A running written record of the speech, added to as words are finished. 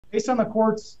based on the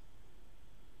court's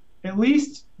at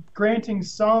least granting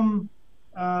some,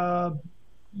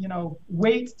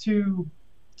 weight to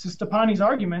Stoppani's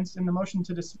arguments in the motion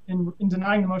to in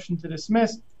denying the motion to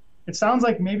dismiss, it sounds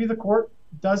like maybe the court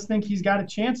does think he's got a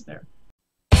chance there.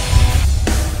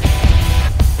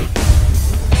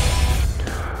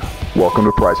 Welcome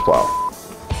to PricePlow.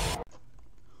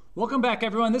 Welcome back,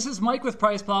 everyone. This is Mike with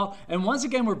PricePlow, and once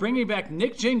again, we're bringing back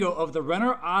Nick Gingo of the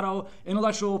Renner Otto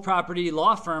Intellectual Property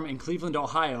Law Firm in Cleveland,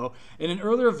 Ohio. In an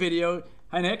earlier video,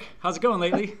 hi Nick, how's it going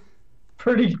lately?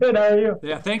 Pretty good. How are you?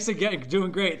 Yeah, thanks again.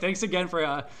 Doing great. Thanks again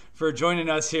for joining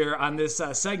us here on this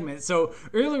segment. So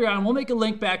earlier on, we'll make a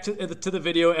link back to the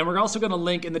video, and we're also going to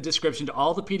link in the description to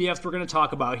all the PDFs we're going to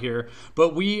talk about here.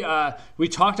 But we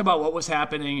talked about what was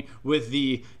happening with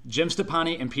the Jim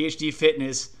Stoppani and PhD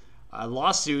Fitness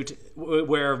lawsuit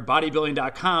where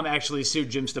bodybuilding.com actually sued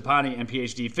Jim Stoppani and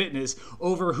PhD Fitness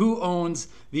over who owns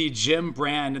the gym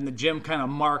brand and the gym kind of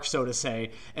mark, so to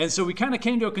say. And so we kind of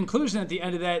came to a conclusion at the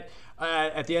end of that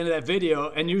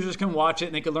video, and users can watch it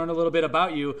and they can learn a little bit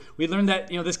about you. We learned that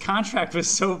this contract was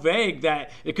so vague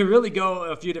that it could really go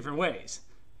a few different ways.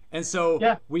 And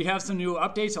so we have some new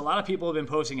updates. A lot of people have been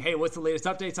posting, hey, what's the latest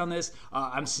updates on this?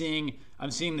 I'm seeing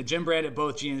the gym brand at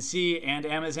both GNC and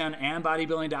Amazon and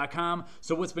bodybuilding.com.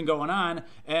 So what's been going on?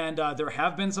 And there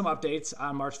have been some updates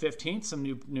on March 15th. Some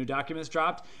new documents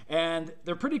dropped. And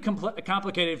they're pretty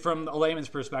complicated from a layman's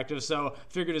perspective. So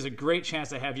figured there's a great chance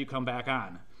to have you come back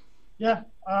on. Yeah,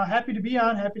 happy to be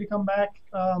on. Happy to come back.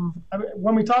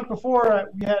 When we talked before,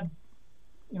 we had,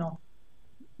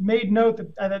 made note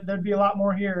that there'd be a lot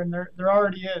more here, and there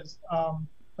already is.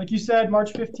 Like you said,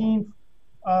 March 15th,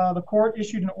 the court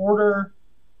issued an order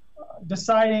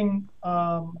deciding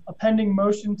a pending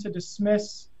motion to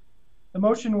dismiss. The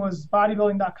motion was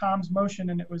bodybuilding.com's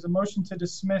motion, and it was a motion to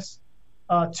dismiss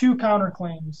two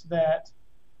counterclaims that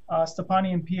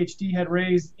Stoppani and PhD had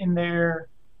raised in their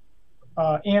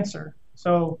answer.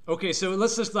 So okay, so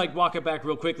let's just walk it back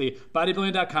real quickly.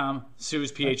 Bodybuilding.com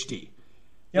sues PhD.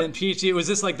 Yep. Then PhD, was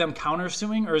this like them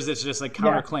countersuing, or is this just like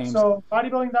counterclaims? Yeah. So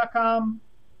bodybuilding.com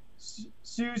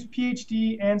sues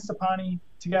PhD and Stoppani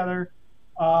together,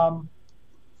 files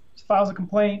a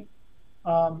complaint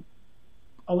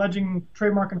alleging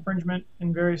trademark infringement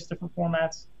in various different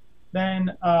formats.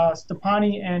 Then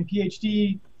Stoppani and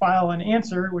PhD file an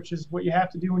answer, which is what you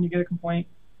have to do when you get a complaint.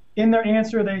 In their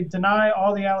answer, they deny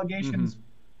all the allegations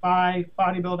by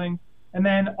bodybuilding, and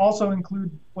then also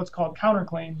include what's called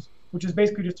counterclaims, which is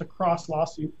basically just a cross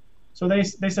lawsuit. So they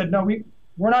said, no,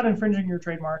 we're not infringing your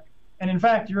trademark, and in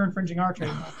fact, you're infringing our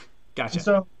trademark. Gotcha. And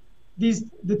so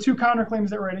the two counterclaims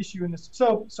that were at issue in this.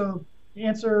 So the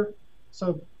answer,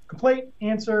 complaint,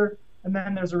 answer, and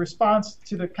then there's a response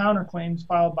to the counterclaims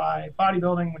filed by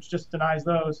bodybuilding, which just denies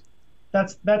those.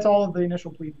 That's all of the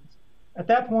initial pleadings. At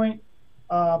that point,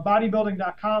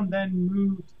 bodybuilding.com then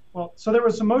moved. Well, so there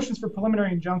was some motions for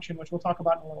preliminary injunction, which we'll talk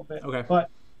about in a little bit. Okay. But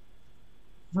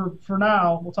for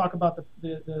now, we'll talk about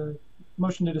the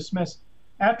motion to dismiss.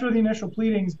 After the initial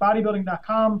pleadings,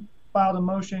 bodybuilding.com filed a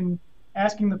motion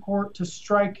asking the court to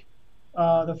strike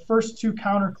the first two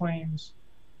counterclaims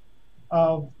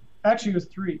of, actually it was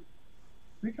three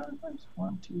counterclaims?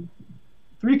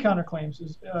 Three counterclaims.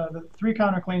 The three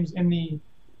counterclaims in the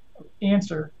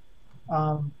answer.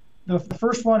 The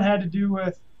first one had to do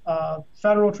with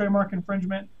federal trademark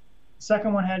infringement. The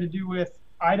second one had to do with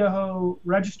Idaho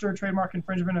registered trademark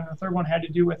infringement, and the third one had to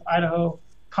do with Idaho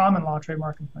common law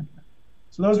trademark infringement.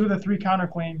 So those were the three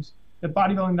counterclaims that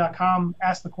bodybuilding.com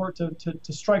asked the court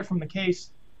to strike from the case.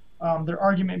 Their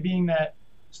argument being that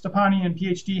Stoppani and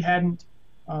PhD hadn't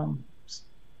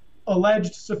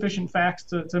alleged sufficient facts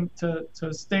to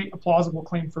state a plausible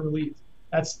claim for relief.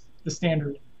 That's the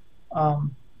standard.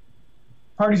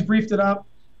 Parties briefed it up.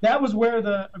 That was where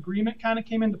the agreement kind of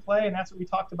came into play, and that's what we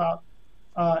talked about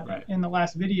in the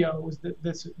last video, was that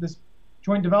this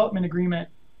joint development agreement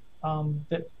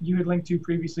that you had linked to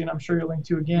previously, and I'm sure you'll link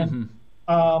to again.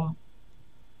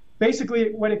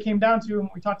 Basically, what it came down to, and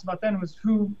what we talked about then, was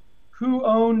who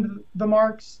owned the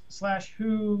marks /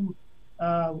 who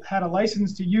had a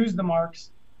license to use the marks.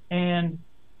 And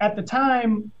at the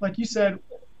time, like you said,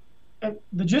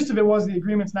 the gist of it was the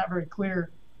agreement's not very clear.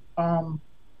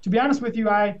 To be honest with you,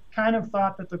 I kind of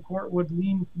thought that the court would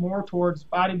lean more towards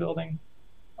bodybuilding.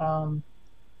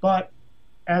 But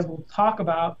as we'll talk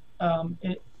about,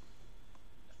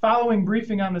 following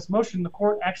briefing on this motion, the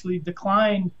court actually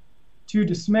declined to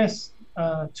dismiss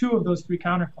two of those three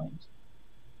counterclaims.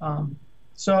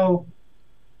 So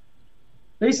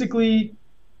basically,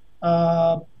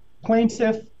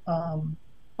 plaintiff,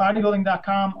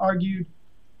 bodybuilding.com, argued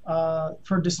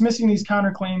for dismissing these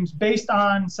counterclaims based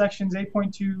on sections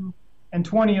 8.2 and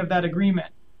 20 of that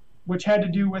agreement, which had to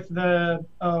do with the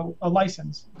a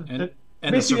license.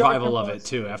 And the survival of it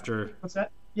too after. What's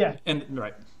that? Yeah. And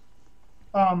right.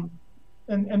 And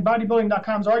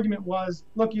bodybuilding.com's argument was,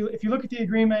 look, if you look at the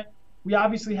agreement, we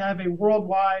obviously have a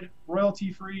worldwide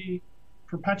royalty-free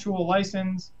perpetual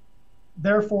license.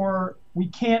 Therefore, we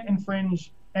can't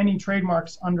infringe any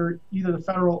trademarks under either the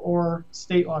federal or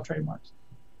state law trademarks.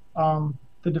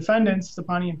 The defendants,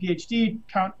 Stoppani and PhD,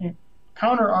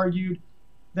 counter-argued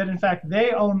that, in fact,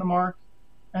 they own the mark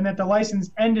and that the license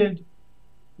ended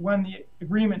when the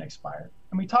agreement expired.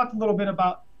 And we talked a little bit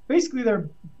about basically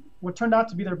what turned out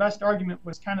to be their best argument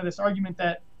was kind of this argument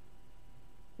that,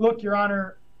 look, Your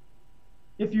Honor,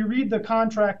 if you read the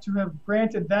contract to have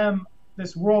granted them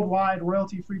this worldwide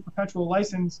royalty-free perpetual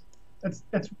license,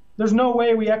 there's no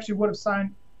way we actually would have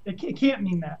signed. It can't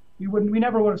mean that. We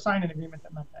never would have signed an agreement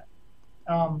that meant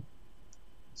that.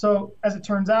 So as it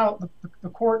turns out, the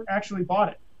court actually bought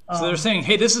it. So they're saying,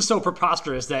 hey, this is so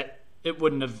preposterous that it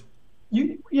wouldn't have.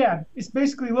 Yeah, it's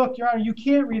basically, look, Your Honor, you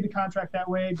can't read the contract that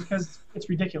way because it's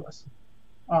ridiculous,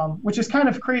 which is kind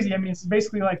of crazy. I mean, it's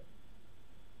basically like,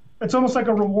 it's almost like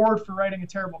a reward for writing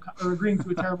or agreeing to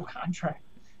a terrible contract.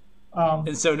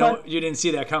 And so, you didn't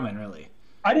see that coming, really.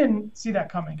 I didn't see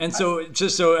that coming. And so,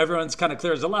 just so everyone's kind of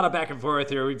clear, there's a lot of back and forth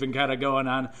here. We've been kind of going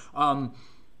on.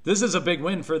 This is a big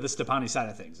win for the Stoppani side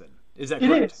of things, then. Is that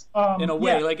correct? It is. In a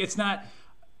way, yeah. like it's not.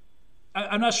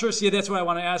 I'm not sure. See, that's what I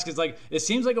want to ask. Is like it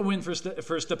seems like a win for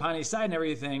Stoppani's side and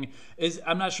everything.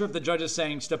 I'm not sure if the judge is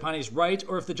saying Stoppani's right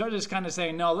or if the judge is kind of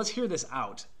saying no. Let's hear this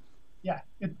out. Yeah,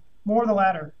 more the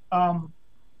latter.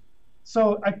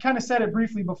 So I kind of said it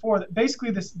briefly before that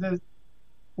basically the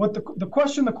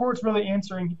question the court's really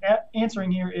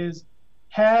answering here is,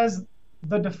 has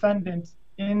the defendant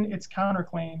in its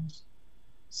counterclaims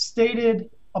stated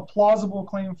a plausible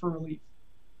claim for relief?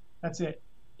 That's it.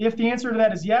 If the answer to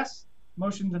that is yes,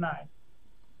 motion denied.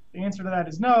 The answer to that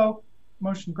is no,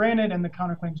 motion granted, and the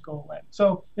counterclaims go away.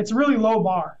 So it's a really low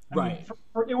bar. I mean,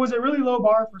 it was a really low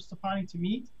bar for Stoppani to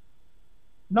meet.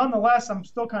 Nonetheless, I'm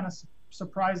still kind of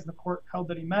surprised the court held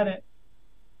that he met it.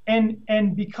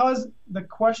 And because the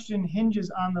question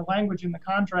hinges on the language in the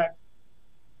contract,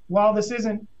 while this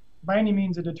isn't by any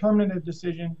means a determinative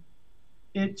decision,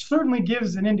 it certainly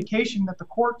gives an indication that the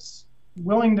court's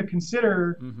willing to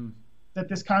consider that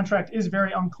this contract is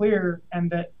very unclear and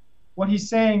that what he's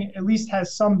saying at least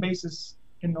has some basis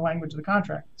in the language of the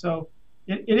contract. So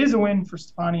it is a win for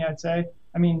Stoppani, I'd say.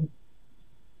 I mean,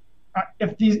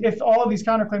 if all of these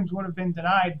counterclaims would have been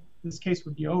denied, this case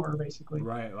would be over, basically.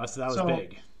 Right. That was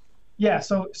big. Yeah.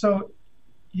 So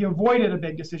he avoided a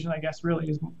big decision, I guess. Really,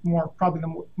 is probably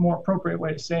the more appropriate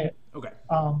way to say it. Okay.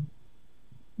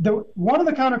 One of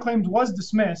the counterclaims was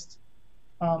dismissed.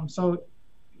 So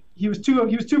he was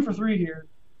 2 for 3 here.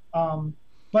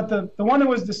 But the one that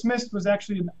was dismissed was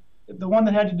actually the one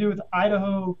that had to do with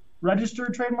Idaho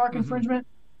registered trademark infringement,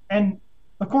 and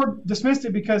the court dismissed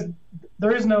it because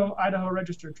there is no Idaho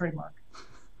registered trademark.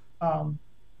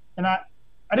 And I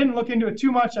didn't look into it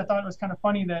too much. I thought it was kind of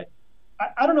funny that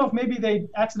I don't know if maybe they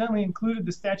accidentally included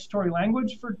the statutory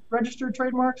language for registered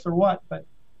trademarks or what, but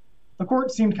the court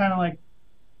seemed kind of like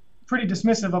pretty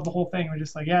dismissive of the whole thing. We're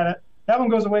just like, yeah, that one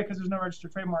goes away because there's no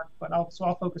registered trademark, but I'll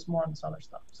focus more on this other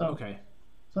stuff. So okay.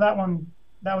 So that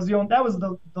was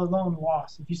the lone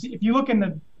loss. If you look in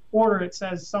the order, it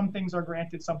says some things are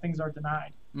granted, some things are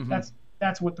denied.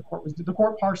 That's what the court was. The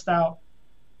court parsed out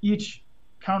each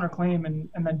counterclaim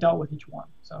and then dealt with each one.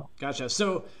 So gotcha.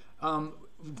 So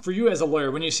for you as a lawyer,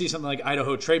 when you see something like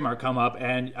Idaho trademark come up,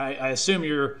 and I assume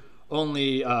you're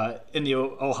only in the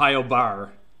Ohio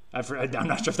bar. I'm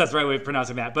not sure if that's the right way of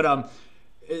pronouncing that, but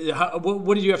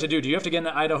what do you have to do? Do you have to get an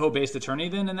Idaho-based attorney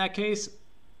then in that case?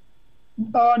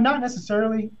 Not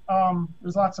necessarily.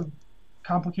 There's lots of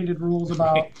complicated rules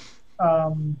about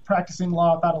practicing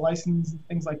law without a license and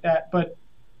things like that. But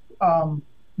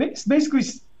basically,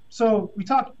 so we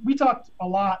talked a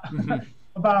lot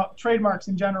about trademarks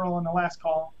in general in the last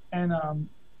call, and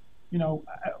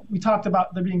we talked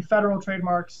about there being federal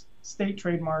trademarks, state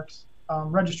trademarks,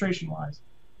 registration-wise.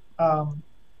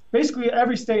 Basically,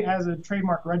 every state has a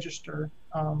trademark register.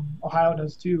 Ohio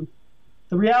does too.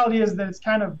 The reality is that it's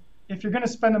kind of, if you're going to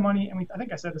spend the money, and I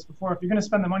think I said this before, if you're going to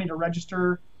spend the money to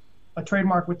register a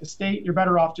trademark with the state, you're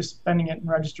better off just spending it and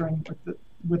registering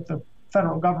with the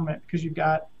federal government because you've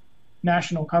got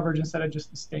national coverage instead of just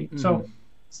the state. So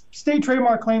state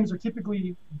trademark claims are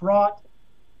typically brought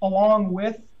along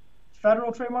with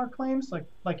federal trademark claims.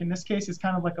 Like in this case, it's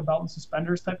kind of like a belt and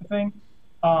suspenders type of thing.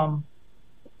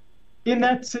 In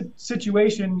that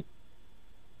situation,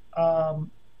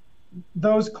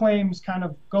 those claims kind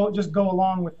of go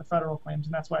along with the federal claims,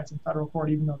 and that's why it's in federal court,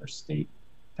 even though they're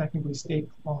technically state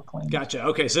law claims. Gotcha.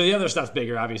 Okay, so the other stuff's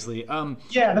bigger, obviously.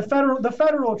 Yeah, the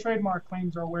federal trademark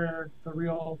claims are where the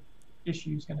real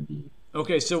issue is going to be.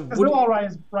 Okay, so they'll all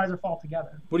rise or fall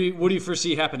together. What do you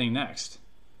foresee happening next?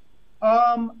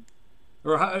 Or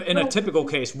in a typical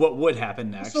case, what would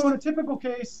happen next? So in a typical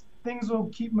case, things will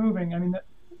keep moving. I mean,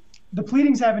 the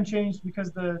pleadings haven't changed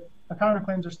because the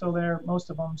counterclaims are still there, most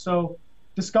of them. So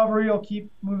discovery will keep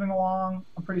moving along.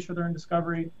 I'm pretty sure they're in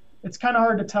discovery. It's kind of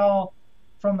hard to tell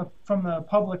from the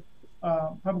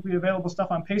publicly available stuff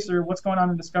on Pacer what's going on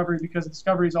in discovery, because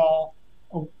discovery is all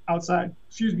outside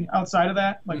of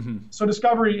that. Like, so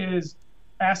discovery is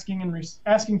asking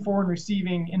for and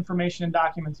receiving information and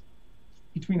documents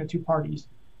between the two parties.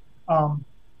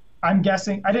 I'm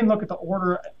guessing, I didn't look at the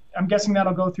order. I'm guessing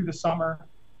that'll go through the summer.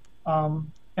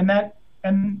 And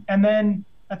then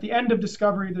at the end of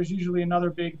discovery, there's usually another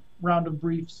big round of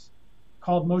briefs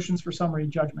called motions for summary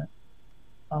judgment,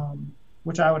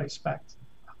 which I would expect.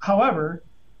 However,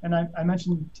 and I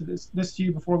mentioned this to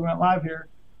you before we went live here,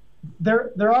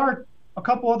 there are a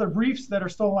couple other briefs that are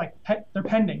still they're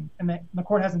pending, and the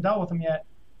court hasn't dealt with them yet.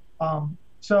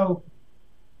 So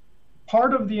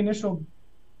part of the initial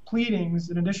pleadings,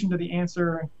 in addition to the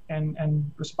answer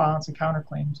and response and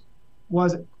counterclaims,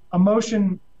 was a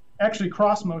motion, actually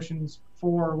cross motions,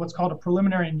 for what's called a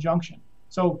preliminary injunction.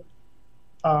 So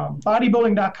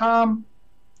bodybuilding.com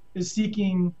is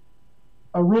seeking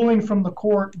a ruling from the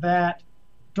court that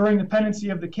during the pendency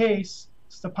of the case,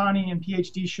 Stoppani and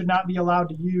PhD should not be allowed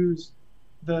to use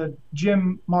the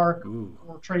Jim mark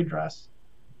or trade dress.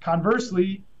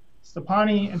 Conversely,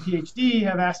 Stoppani and PhD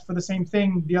have asked for the same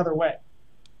thing the other way.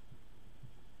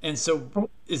 And so,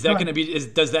 is that going to be?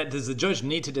 Does the judge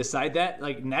need to decide that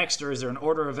next, or is there an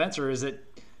order of events, or is it?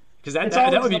 Because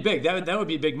that would be big. That would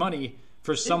be big money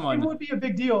for someone. It would be a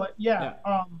big deal. Yeah.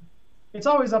 It's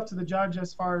always up to the judge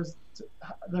as far as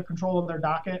the control of their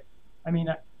docket. I mean,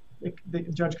 the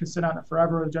judge could sit on it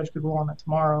forever. The judge could rule on it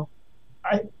tomorrow.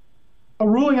 A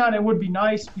ruling on it would be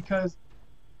nice because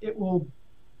it will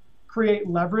create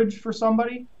leverage for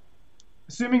somebody,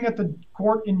 assuming that the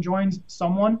court enjoins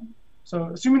someone.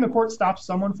 So assuming the court stops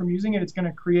someone from using it, it's going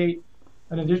to create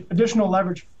an additional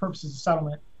leverage for purposes of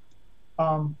settlement.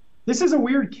 This is a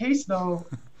weird case, though.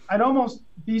 I'd almost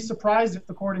be surprised if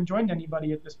the court enjoined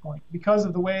anybody at this point because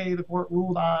of the way the court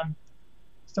ruled on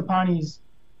Stoppani's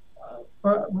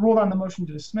or ruled on the motion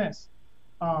to dismiss.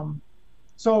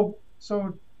 So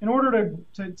in order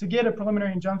to get a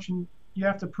preliminary injunction, you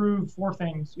have to prove four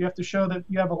things. You have to show that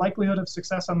you have a likelihood of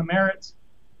success on the merits,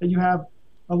 that you have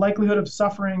a likelihood of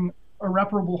suffering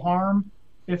irreparable harm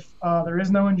if there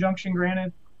is no injunction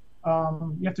granted.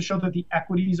 You have to show that the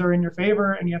equities are in your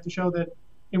favor, and you have to show that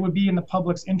it would be in the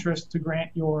public's interest to grant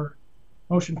your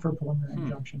motion for a preliminary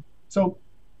injunction. So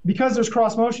because there's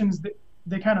cross motions,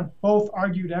 they kind of both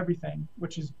argued everything,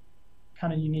 which is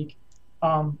kind of unique.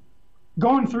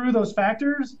 Going through those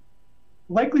factors,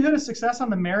 likelihood of success on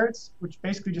the merits, which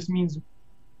basically just means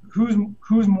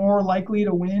who's more likely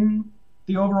to win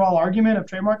the overall argument of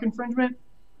trademark infringement.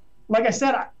 Like I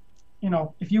said,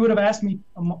 if you would have asked me,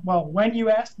 when you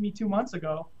asked me 2 months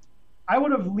ago, I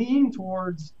would have leaned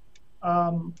towards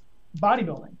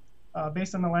bodybuilding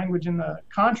based on the language in the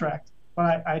contract.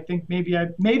 But I think maybe I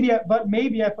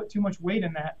put too much weight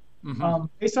in that.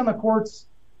 Based on the court's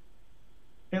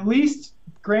at least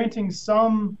granting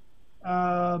some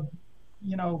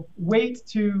weight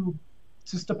to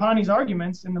Stoppani's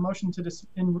arguments in the motion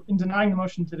in denying the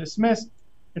motion to dismiss,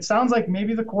 it sounds like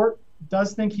maybe the court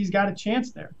does think he's got a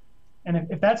chance there. And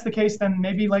if that's the case, then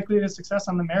maybe likelihood of success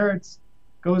on the merits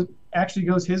goes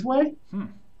his way.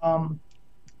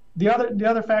 The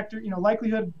other factor,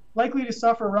 likely to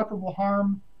suffer irreparable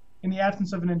harm in the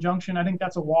absence of an injunction, I think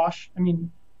that's a wash. I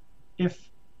mean, if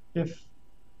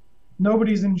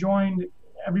nobody's enjoined,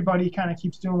 everybody kind of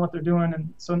keeps doing what they're doing,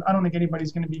 and so I don't think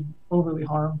anybody's going to be overly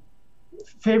harmed.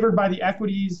 Favored by the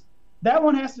equities, that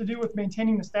one has to do with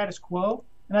maintaining the status quo,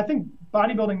 and I think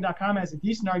bodybuilding.com has a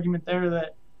decent argument there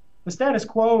that the status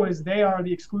quo is they are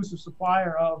the exclusive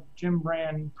supplier of Jim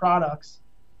brand products,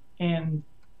 and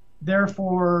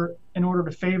therefore, in order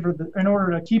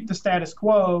to keep the status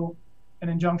quo, an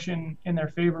injunction in their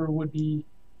favor would be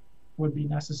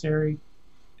necessary.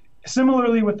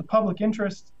 Similarly, with the public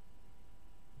interest,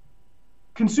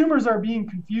 consumers are being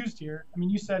confused here. I mean,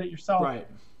 you said it yourself. Right.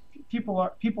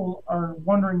 People are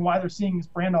wondering why they're seeing this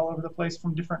brand all over the place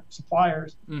from different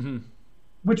suppliers,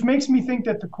 which makes me think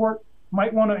that the court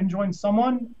might want to enjoin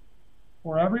someone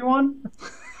or everyone.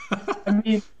 I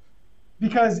mean,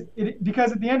 because at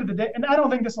the end of the day, and I don't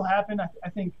think this will happen. I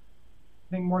think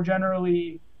more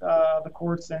generally the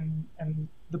courts and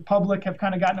the public have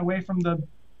kind of gotten away from the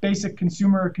basic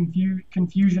consumer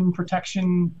confusion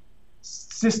protection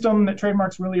system that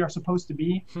trademarks really are supposed to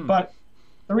be. But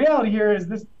the reality here is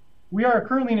this: we are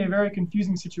currently in a very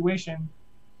confusing situation.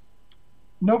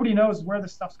 Nobody knows where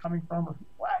this stuff's coming from, or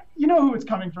you know who it's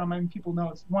coming from. I mean, people know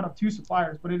it's one of two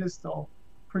suppliers, but it is still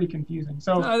pretty confusing.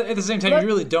 So at the same time, you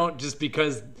really don't, just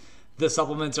because the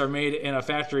supplements are made in a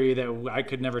factory that I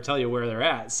could never tell you where they're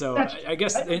at. So I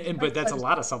guess, but that's a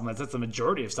lot of supplements. That's the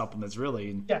majority of supplements,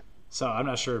 really. Yeah. So I'm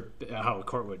not sure how a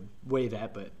court would weigh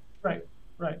that, but right.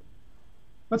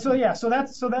 But so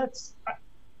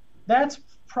that's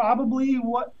probably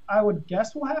what I would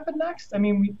guess will happen next. I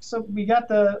mean, we got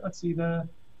the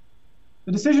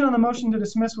decision on the motion to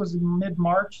dismiss was in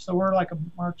mid-March, so we're like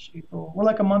April. We're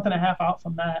like a month and a half out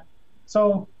from that.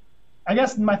 So I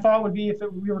guess my thought would be if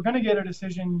we were going to get a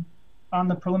decision on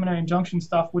the preliminary injunction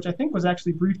stuff, which I think was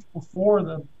actually briefed before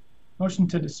the motion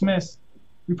to dismiss,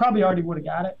 we probably already would have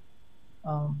got it.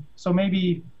 So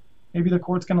maybe the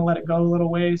court's going to let it go a little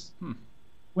ways.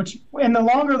 And the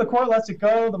longer the court lets it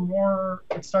go, the more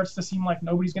it starts to seem like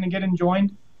nobody's going to get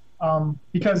enjoined,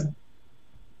 because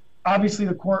obviously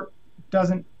the court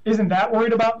isn't that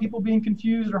worried about people being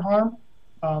confused or harmed.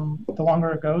 The longer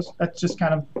it goes, that's just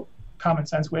kind of common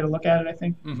sense way to look at it, I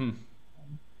think.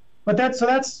 But that's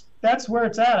where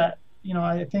it's at.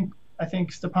 I think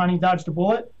Stoppani dodged a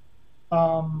bullet,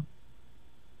 and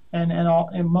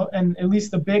at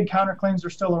least the big counterclaims are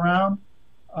still around.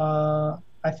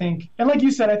 I think, and like you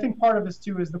said, I think part of this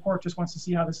too is the court just wants to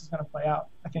see how this is going to play out.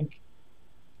 I think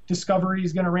discovery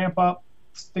is going to ramp up.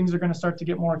 Things are going to start to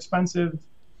get more expensive.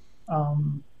 A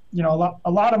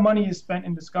lot of money is spent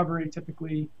in discovery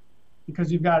typically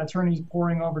because you've got attorneys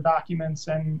poring over documents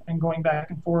and going back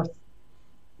and forth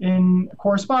in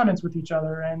correspondence with each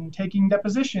other and taking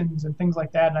depositions and things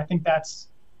like that. And I think that's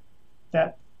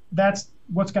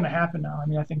what's going to happen now. I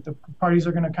mean, I think the parties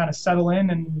are going to kind of settle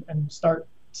in and start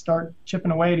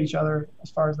chipping away at each other as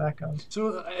far as that goes.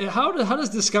 So how does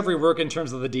discovery work in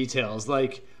terms of the details?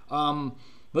 Like,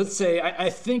 let's say I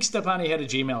think Stoppani had a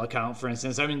Gmail account, for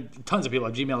instance. I mean, tons of people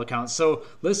have Gmail accounts. So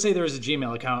let's say there's a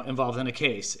Gmail account involved in a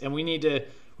case, and we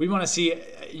want to see,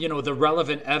 the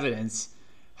relevant evidence.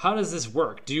 How does this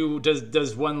work?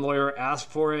 Does one lawyer ask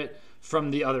for it from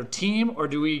the other team, or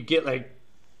do we get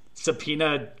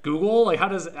subpoena Google? Like,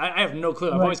 I have no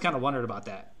clue. I've always kind of wondered about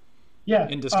that. Yeah.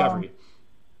 In discovery.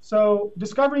 So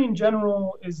discovery in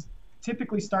general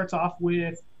typically starts off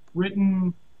with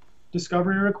written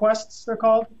discovery requests, they're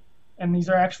called, and these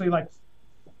are actually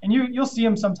and you'll see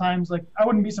them sometimes. I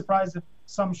wouldn't be surprised if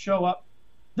some show up.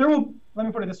 Let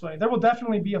me put it this way: there will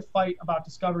definitely be a fight about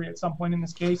discovery at some point in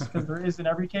this case, because there is in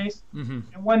every case.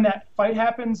 And when that fight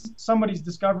happens, somebody's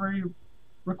discovery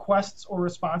requests or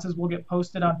responses will get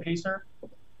posted on Pacer.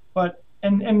 But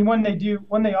and when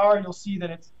they are, you'll see that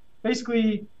it's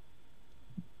basically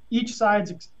each side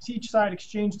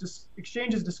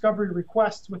exchanges discovery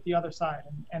requests with the other side,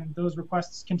 and those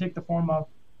requests can take the form of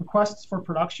requests for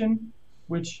production,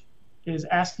 which is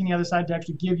asking the other side to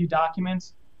actually give you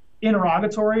documents,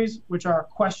 interrogatories, which are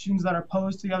questions that are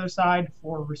posed to the other side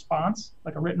for response,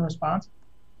 like a written response,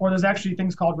 or there's actually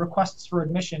things called requests for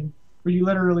admission, where you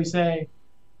literally say,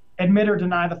 admit or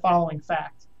deny the following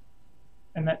fact,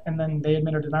 and then they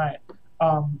admit or deny it.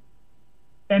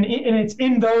 And it's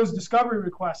in those discovery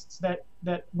requests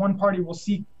that one party will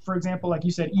seek, for example, like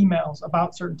you said, emails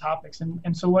about certain topics.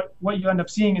 And so what you end up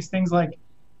seeing is things like,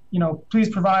 please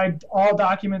provide all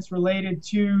documents related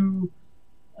to,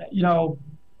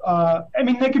 I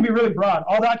mean, they can be really broad.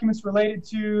 All documents related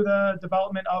to the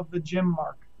development of the Jim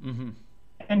mark.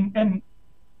 And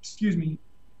excuse me,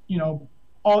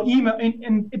 all email.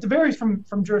 And it varies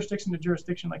from jurisdiction to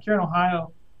jurisdiction. Like here in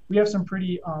Ohio, we have some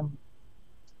pretty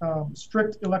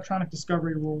strict electronic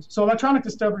discovery rules. So electronic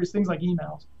discovery is things like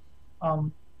emails.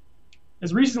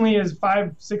 As recently as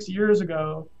 5-6 years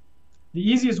ago, the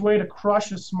easiest way to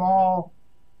crush a small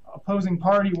opposing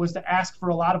party was to ask for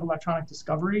a lot of electronic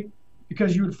discovery,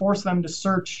 because you would force them to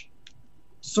search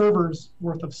servers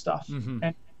worth of stuff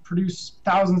and produce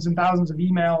thousands and thousands of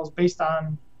emails based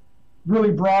on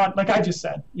really broad, like I just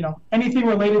said, anything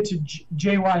related to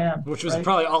JYM. Which was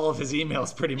probably all of his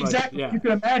emails, pretty much. Exactly. Yeah. You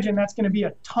can imagine that's going to be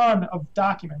a ton of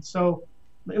documents. So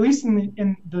at least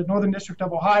in the Northern District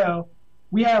of Ohio,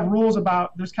 we have rules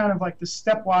about, there's kind of like the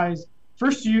stepwise,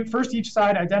 first each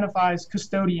side identifies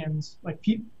custodians, like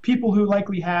people who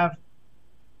likely have,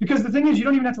 because the thing is, you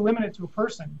don't even have to limit it to a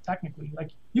person, technically. Like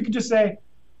you could just say,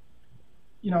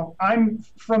 I'm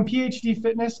from PhD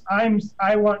Fitness.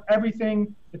 I want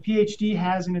everything the PhD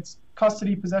has in its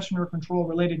custody, possession, or control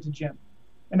related to Jim,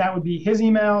 and that would be his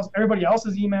emails, everybody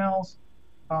else's emails,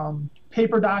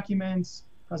 paper documents,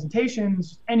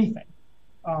 presentations, anything.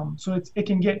 So it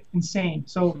can get insane.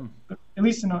 So at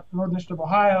least in the Northern District of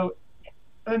Ohio,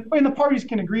 and the parties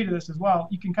can agree to this as well.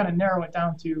 You can kind of narrow it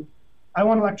down to, I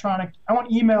want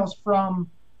emails from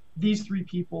these 3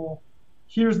 people.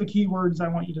 Here's the keywords I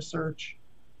want you to search,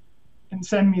 and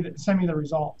send me the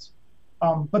results.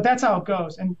 But that's how it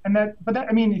goes.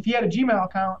 If he had a Gmail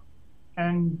account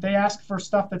and they ask for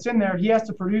stuff that's in there, he has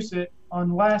to produce it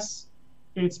unless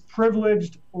it's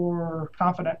privileged or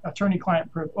confident,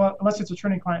 attorney-client privilege. Well, unless it's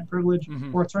attorney-client privilege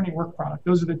or attorney work product.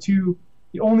 Those are the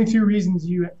only 2 reasons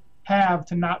you have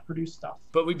to not produce stuff.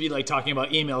 But we'd be like talking about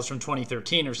emails from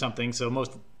 2013 or something. So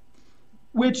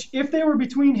which, if they were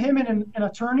between him and an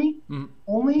attorney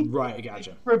only, right,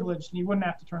 gotcha, it's privileged, and you wouldn't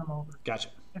have to turn them over. Gotcha.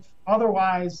 If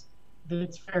otherwise,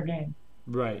 it's fair game.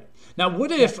 Right. Now,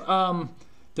 what if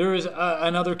there was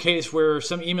another case where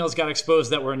some emails got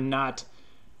exposed that were not?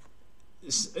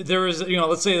 There was,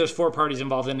 let's say there's 4 parties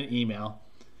involved in an email,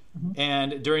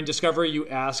 and during discovery you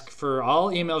ask for all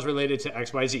emails related to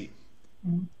XYZ,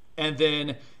 and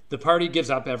then the party gives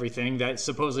up everything that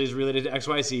supposedly is related to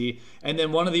XYZ, and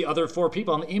then one of the other 4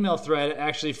 people on the email thread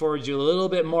actually forwards you a little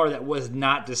bit more that was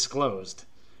not disclosed.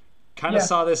 Kind of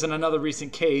saw this in another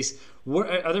recent case.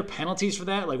 Are there penalties for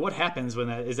that? Like, what happens when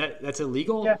that's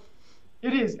illegal? Yeah,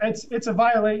 it is. It's a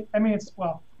violation. I mean,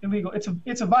 illegal.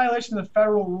 It's a violation of the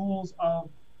federal rules of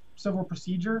civil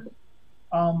procedure,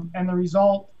 and the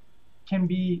result can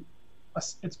be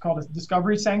it's called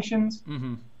discovery sanctions.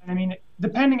 And I mean,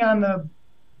 depending on the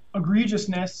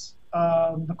egregiousness,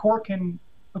 the court can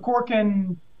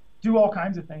do all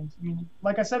kinds of things. I mean,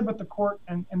 like I said, with the court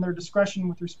and their discretion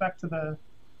with respect to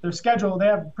their schedule, they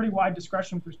have pretty wide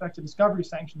discretion with respect to discovery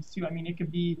sanctions too. I mean, it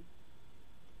could be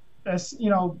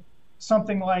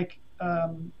something like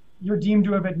you're deemed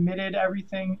to have admitted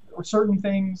everything or certain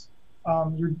things.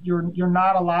 You're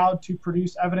not allowed to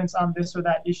produce evidence on this or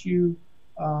that issue.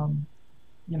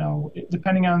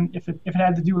 Depending on if it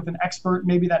had to do with an expert,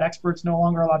 maybe that expert's no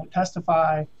longer allowed to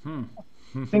testify.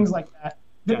 Things like that.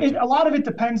 Gotcha. A lot of it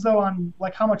depends, though, on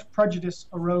like how much prejudice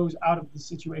arose out of the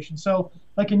situation. So,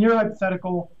 like in your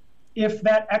hypothetical, if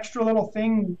that extra little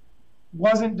thing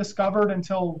wasn't discovered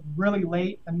until really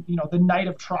late, and the night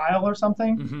of trial or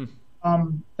something,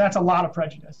 that's a lot of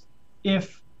prejudice.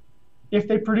 If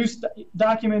they produced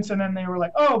documents and then they were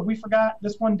like, oh, we forgot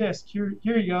this one disk, here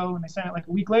you go, and they sent it like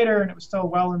a week later and it was still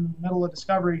well in the middle of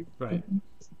discovery, right?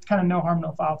 It's kind of no harm,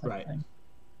 no foul type of thing.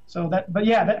 So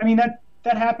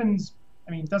that happens.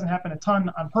 I mean, it doesn't happen a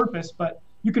ton on purpose, but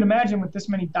you can imagine with this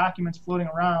many documents floating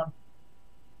around.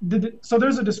 So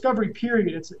there's a discovery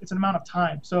period. It's an amount of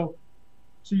time. So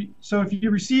if you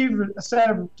receive a set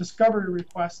of discovery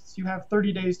requests, you have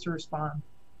 30 days to respond.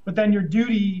 But then your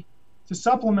duty to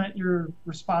supplement your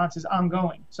response is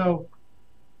ongoing. So,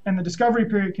 and the discovery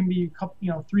period can be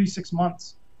 3-6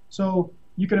 months. So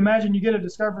you can imagine you get a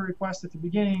discovery request at the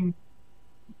beginning,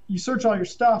 you search all your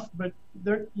stuff, but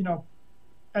there,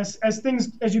 as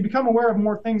you become aware of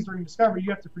more things during discovery, you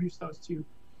have to produce those too.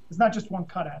 It's not just one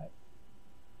cut at it.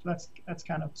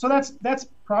 So that's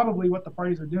probably what the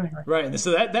parties are doing right now. Right, and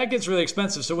so that gets really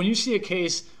expensive. So when you see a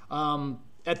case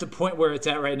at the point where it's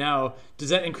at right now, does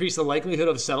that increase the likelihood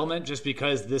of settlement just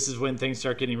because this is when things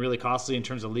start getting really costly in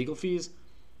terms of legal fees?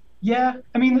 Yeah,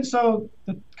 I mean, so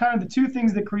the 2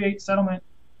 things that create settlement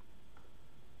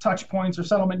touch points or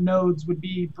settlement nodes would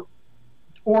be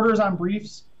orders on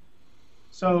briefs.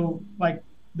 So like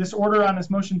this order on this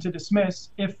motion to dismiss,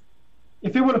 if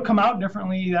it would have come out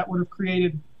differently, that would have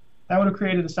created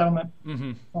a settlement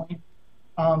point.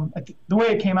 The way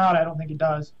it came out, I don't think it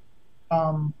does.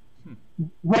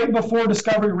 Right before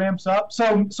discovery ramps up,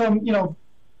 so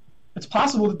it's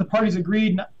possible that the parties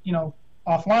agreed,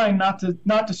 offline,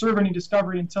 not to serve any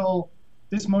discovery until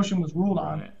this motion was ruled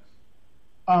on. Right.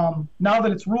 Now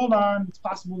that it's ruled on, it's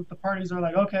possible that the parties are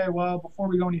like, okay, well, before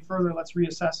we go any further, let's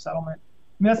reassess settlement.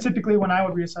 I mean, that's typically when I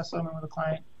would reassess settlement with a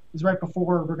client, is right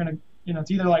before we're going to,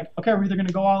 it's either like, okay, we're either going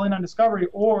to go all in on discovery,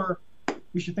 or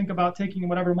we should think about taking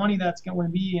whatever money that's going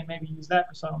to be and maybe use that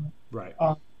for settlement. Right.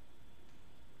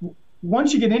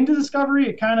 Once you get into discovery,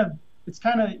 it's kind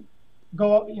of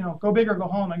go big or go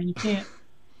home. I mean, you can't.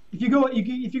 If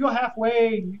you go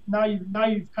halfway, now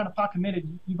you've kind of pot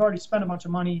committed. You've already spent a bunch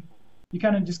of money. You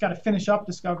kind of just got to finish up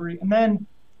discovery, and then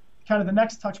kind of the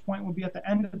next touch point will be at the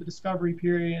end of the discovery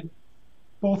period.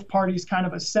 Both parties kind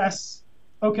of assess,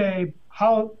 okay,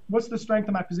 what's the strength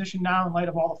of my position now in light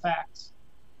of all the facts?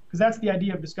 because that's the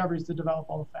idea of discovery, is to develop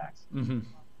all the facts. Mm-hmm.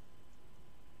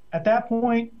 At that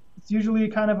point, it's usually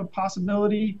kind of a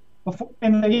possibility.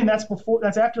 And again, that's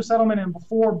after settlement and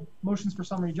before motions for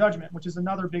summary judgment, which is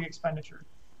another big expenditure.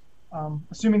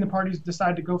 Assuming the parties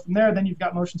decide to go from there, then you've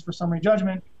got motions for summary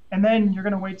judgment, and then you're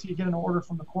going to wait till you get an order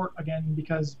from the court again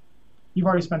because you've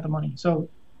already spent the money. So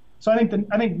I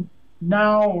think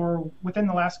now, or within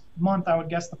the last month, I would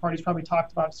guess the parties probably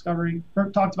talked about discovery or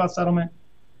talked about settlement.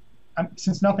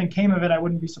 Since nothing came of it, I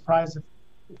wouldn't be surprised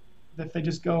if they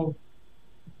just go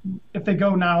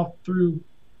now through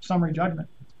summary judgment.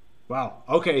 Wow.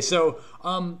 Okay. So,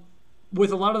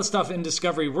 with a lot of the stuff in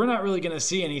discovery, we're not really going to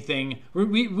see anything.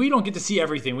 We don't get to see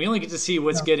everything. We only get to see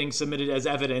what's getting submitted as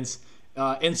evidence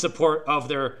in support of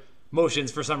their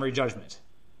motions for summary judgment.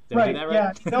 Did I do that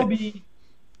right?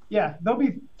 Yeah. There'll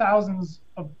be thousands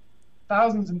and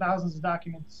thousands of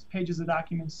documents, pages of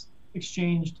documents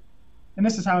exchanged, and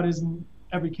this is how it is in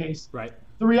every case. Right.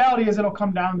 The reality is it'll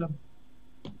come down to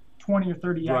 20 or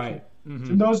 30 right.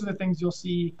 Mm-hmm. And those are the things you'll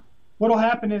see. What'll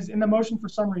happen is in the motion for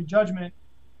summary judgment,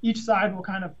 each side will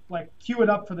kind of like queue it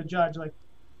up for the judge. Like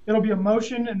it'll be a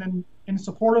motion, and then in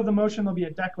support of the motion, there'll be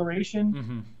a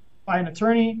declaration by an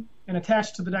attorney, and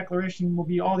attached to the declaration will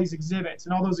be all these exhibits,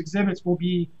 and all those exhibits will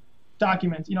be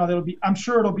documents. I'm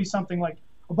sure it'll be something like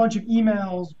a bunch of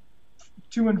emails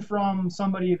to and from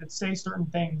somebody that say certain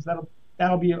things.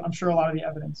 That'll be, I'm sure, a lot of the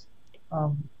evidence,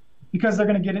 because they're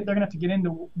going to have to get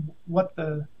into what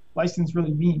the license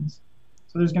really means.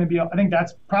 So there's going to be, I think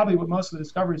that's probably what most of the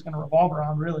discovery is going to revolve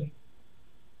around, really.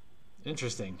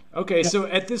 Interesting. Okay, so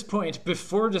at this point,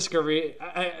 before discovery,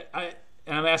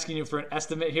 I'm asking you for an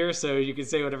estimate here, so you can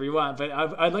say whatever you want, but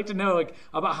I'd like to know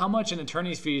about how much in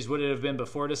attorney's fees would it have been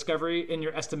before discovery in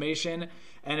your estimation?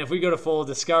 And if we go to full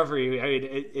discovery, I mean,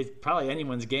 it's probably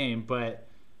anyone's game, but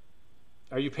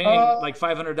are you paying like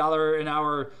 $500 an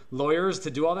hour lawyers to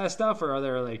do all that stuff, or are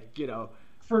there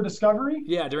for discovery?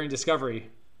 Yeah, during discovery.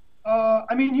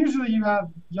 I mean, usually you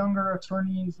have younger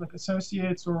attorneys, like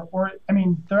associates, or I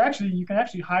mean, you can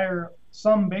actually hire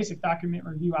some basic document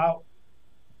review out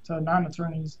to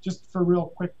non-attorneys just for real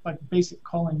quick, like basic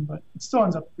culling, but it still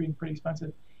ends up being pretty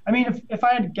expensive. I mean, if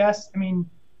I had to guess, I mean,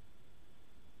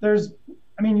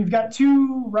 you've got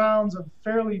 2 rounds of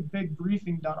fairly big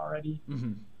briefing done already,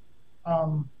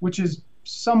 which is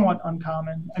somewhat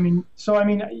uncommon. I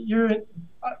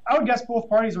would guess both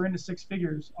parties are into 6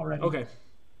 figures already. Okay.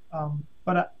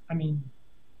 But I mean,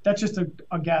 that's just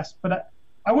a guess. But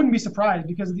I wouldn't be surprised,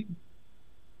 because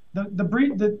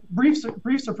the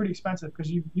briefs are pretty expensive, because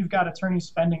you've got attorneys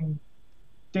spending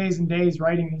days and days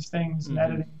writing these things and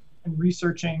editing and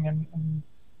researching and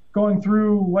going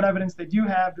through what evidence they do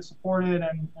have to support it,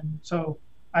 and so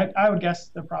I would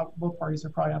guess both parties are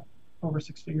probably up over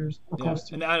 6 figures or close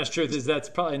to. And the honest truth is that's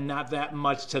probably not that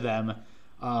much to them.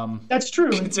 That's true.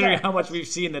 Considering how much we've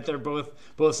seen that they're both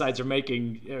sides are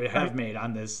making, have made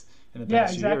on this in the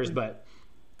past few years, but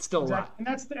it's still a lot. And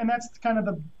that's kind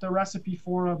of the recipe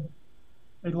for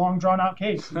a long drawn out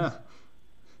case.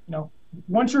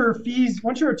 Once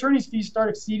your attorney's fees start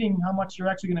exceeding how much you're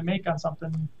actually going to make on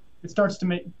something, it starts to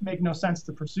make no sense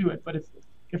to pursue it. But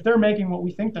if they're making what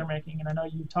we think they're making, and I know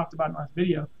you talked about in our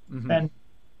video, then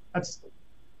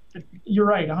you're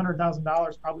right.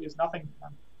 $100,000 probably is nothing to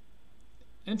them.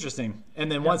 Interesting.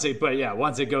 And then once it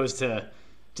goes to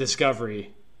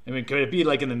discovery, I mean, could it be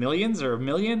like in the millions or a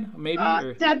million, maybe?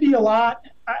 That'd be a lot.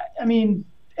 I mean,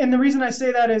 and the reason I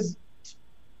say that is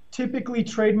typically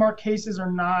trademark cases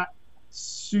are not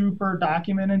super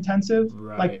document intensive.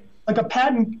 Right. Like a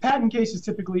patent cases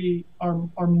typically are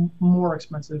more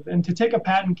expensive. And to take a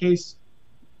patent case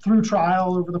through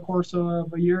trial over the course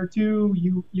of a year or two,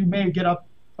 you may get up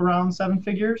around 7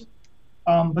 figures.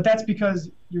 But that's because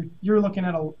you're looking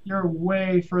at you're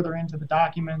way further into the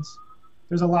documents.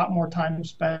 There's a lot more time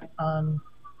spent on,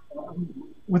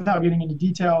 without getting into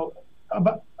detail,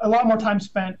 but a lot more time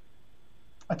spent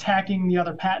attacking the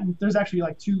other patent. There's actually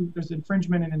there's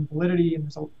infringement and invalidity,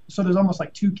 and so there's almost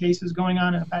like 2 cases going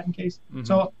on in a patent case.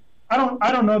 So I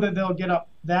don't know that they'll get up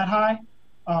that high.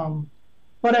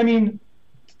 But I mean,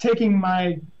 taking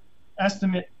my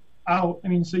estimate out, I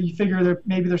mean, so you figure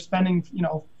maybe they're spending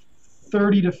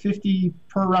 30 to 50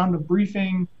 per round of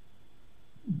briefing.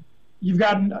 You've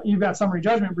got summary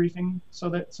judgment briefing, so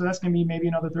that's going to be maybe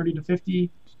another 30 to 50.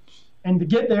 And to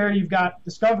get there, you've got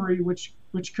discovery, which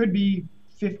could be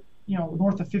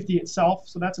north of 50 itself.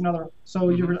 So that's another. So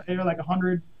you're like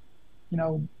 100,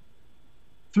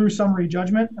 through summary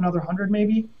judgment, another 100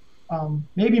 maybe,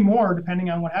 maybe more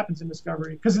depending on what happens in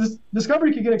discovery. Because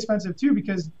discovery could get expensive too.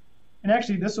 And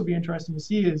actually this will be interesting to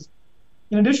see, is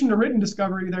in addition to written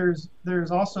discovery,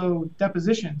 there's also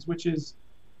depositions, which is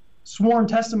sworn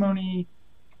testimony.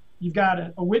 You've got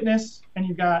a witness and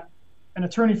you've got an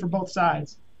attorney for both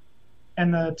sides,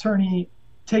 and the attorney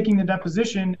taking the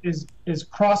deposition is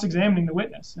cross-examining the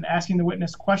witness and asking the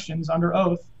witness questions under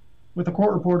oath with a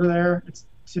court reporter there. It's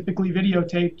typically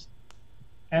videotaped,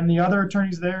 and the other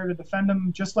attorney's there to defend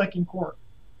them just like in court.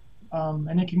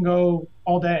 And it can go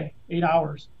all day, 8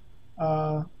 hours.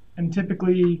 And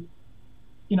typically,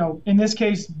 in this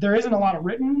case, there isn't a lot of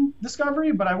written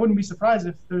discovery, but I wouldn't be surprised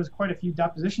if there's quite a few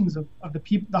depositions of the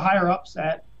higher ups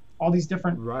at all these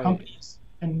different companies,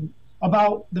 and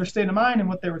about their state of mind and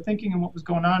what they were thinking and what was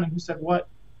going on and who said what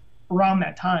around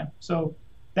that time. So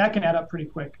that can add up pretty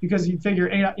quick, because you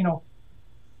figure I don't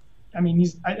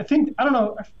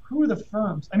know who are the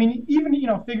firms. I mean, even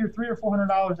figure $300 or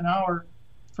 $400 an hour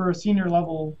for a senior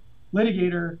level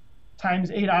litigator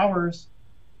times 8 hours.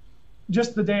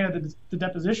 Just the day of the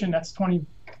deposition, that's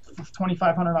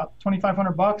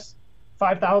 $2,500 bucks,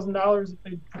 $5,000 if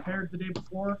they prepared the day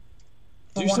before.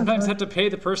 Do you sometimes have to pay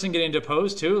the person getting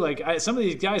deposed too? Like some of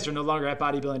these guys are no longer at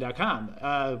bodybuilding.com.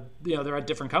 They're at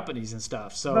different companies and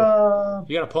stuff. So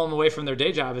you got to pull them away from their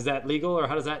day job. Is that legal, or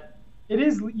how does that? It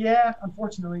is, yeah,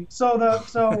 unfortunately.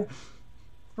 So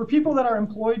for people that are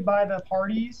employed by the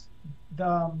parties,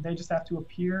 they just have to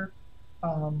appear,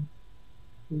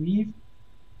 leave.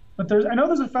 But I know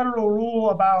there's a federal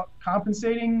rule about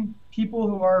compensating people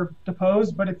who are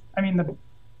deposed, but the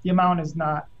amount is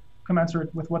not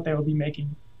commensurate with what they will be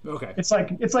making. Okay. It's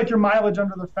like your mileage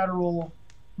under the federal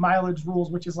mileage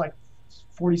rules, which is like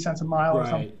 40 cents a mile or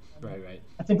something. Right.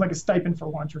 I think like a stipend for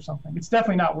lunch or something. It's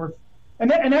definitely not worth.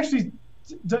 And actually,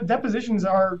 depositions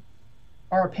are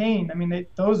a pain. I mean,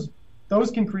 those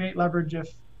can create leverage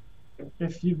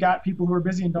if you've got people who are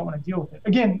busy and don't want to deal with it.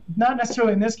 Again, not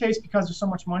necessarily in this case because there's so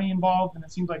much money involved, and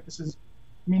it seems like this is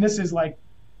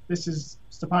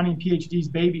Stoppani and PhD's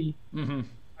baby. Mm-hmm.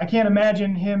 I can't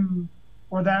imagine him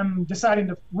or them deciding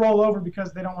to roll over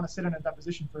because they don't want to sit in a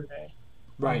deposition for a day.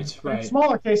 Right. In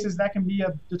smaller cases, that can be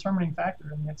a determining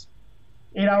factor. I mean, it's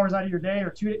 8 hours out of your day, or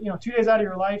 2 days out of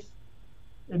your life,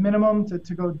 at minimum,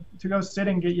 to go sit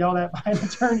and get yelled at by an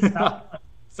attorney.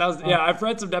 I've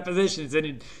read some depositions,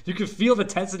 and you can feel the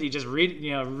intensity just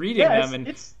reading them, and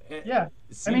it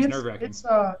seems nerve-wracking.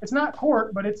 It's not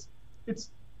court, but it's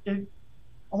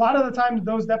a lot of the time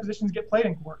those depositions get played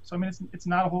in court. So I mean, it's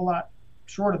not a whole lot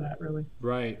short of that, really.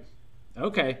 Right.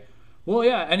 Okay. Well,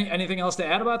 yeah. Anything else to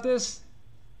add about this?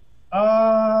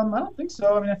 I don't think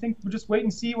so. I mean, I think we'll just wait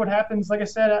and see what happens. Like I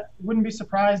said, I wouldn't be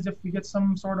surprised if we get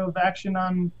some sort of action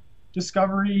on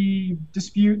discovery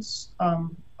disputes.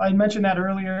 I mentioned that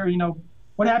earlier.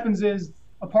 What happens is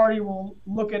a party will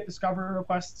look at discovery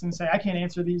requests and say, I can't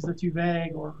answer these, they're too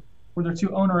vague, or they're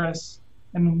too onerous.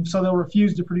 And so they'll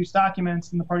refuse to produce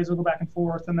documents, and the parties will go back and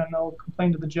forth, and then they'll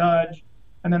complain to the judge,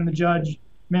 and then the judge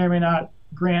may or may not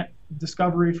grant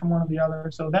discovery from one or the other.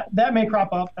 So that may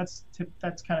crop up. That's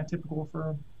kind of typical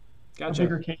for a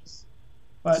bigger case.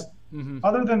 But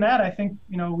other than that, I think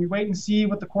we wait and see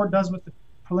what the court does with the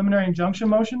preliminary injunction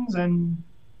motions, and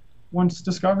once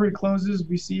discovery closes,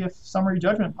 we see if summary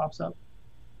judgment pops up.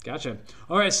 Gotcha.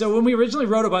 All right. So when we originally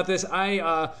wrote about this,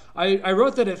 I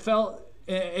wrote that it felt,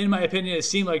 in my opinion, it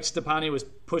seemed like Stoppani was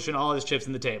pushing all his chips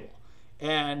in the table.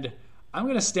 And I'm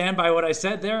going to stand by what I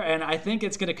said there, and I think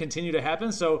it's going to continue to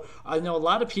happen. So I know a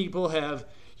lot of people have,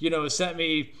 sent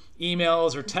me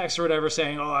emails or texts or whatever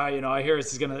saying, I hear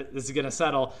this is gonna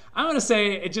settle. I'm just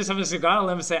going to go out on a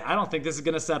limb and say I don't think this is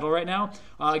going to settle right now,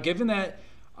 given that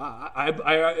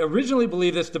I originally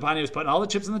believed that Stoppani was putting all the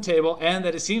chips on the table, and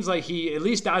that it seems like he at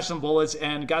least dodged some bullets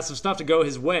and got some stuff to go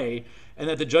his way, and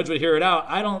that the judge would hear it out.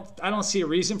 I don't see a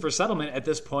reason for settlement at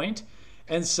this point.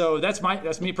 And so that's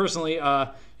me personally.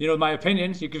 My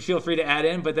opinion. You can feel free to add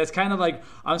in, but that's kind of like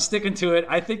I'm sticking to it.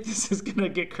 I think this is gonna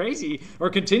get crazy or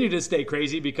continue to stay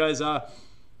crazy because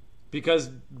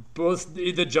both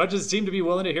the judges seem to be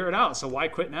willing to hear it out. So why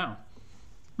quit now?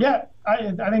 Yeah,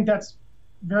 I think that's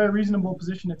a very reasonable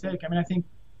position to take. I mean, I think,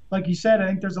 like you said, I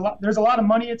think there's a lot of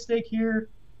money at stake here.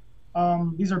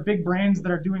 These are big brands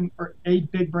that are doing, or a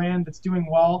big brand that's doing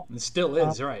well. It still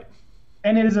is, right.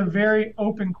 And it is a very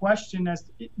open question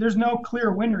there's no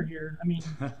clear winner here. I mean,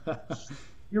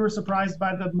 you were surprised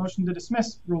by the motion to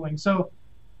dismiss ruling. So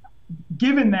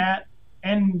given that,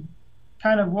 and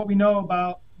kind of what we know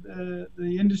about the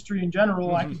industry in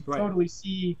general, I could totally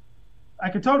see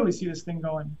this thing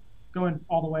going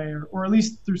all the way, or at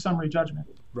least through summary judgment.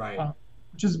 Right.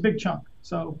 Which is a big chunk.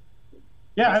 So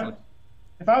yeah,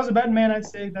 if I was a betting man, I'd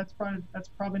say that's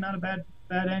probably not a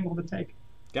bad angle to take.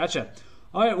 Gotcha.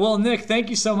 All right. Well, Nick, thank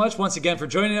you so much once again for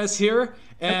joining us here.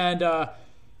 And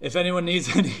if anyone needs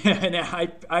an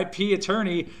IP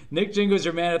attorney, Nick Gingo is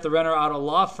your man at the Renner Auto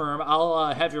Law Firm.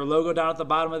 I'll have your logo down at the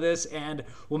bottom of this, and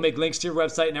we'll make links to your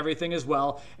website and everything as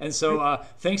well. And so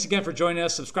thanks again for joining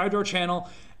us. Subscribe to our channel.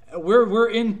 We're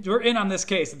in on this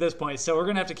case at this point, so we're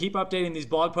gonna have to keep updating these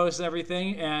blog posts and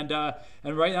everything. And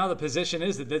right now the position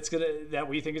is that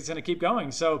we think it's gonna keep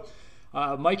going. So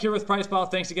Mike here with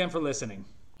PricePlow. Thanks again for listening.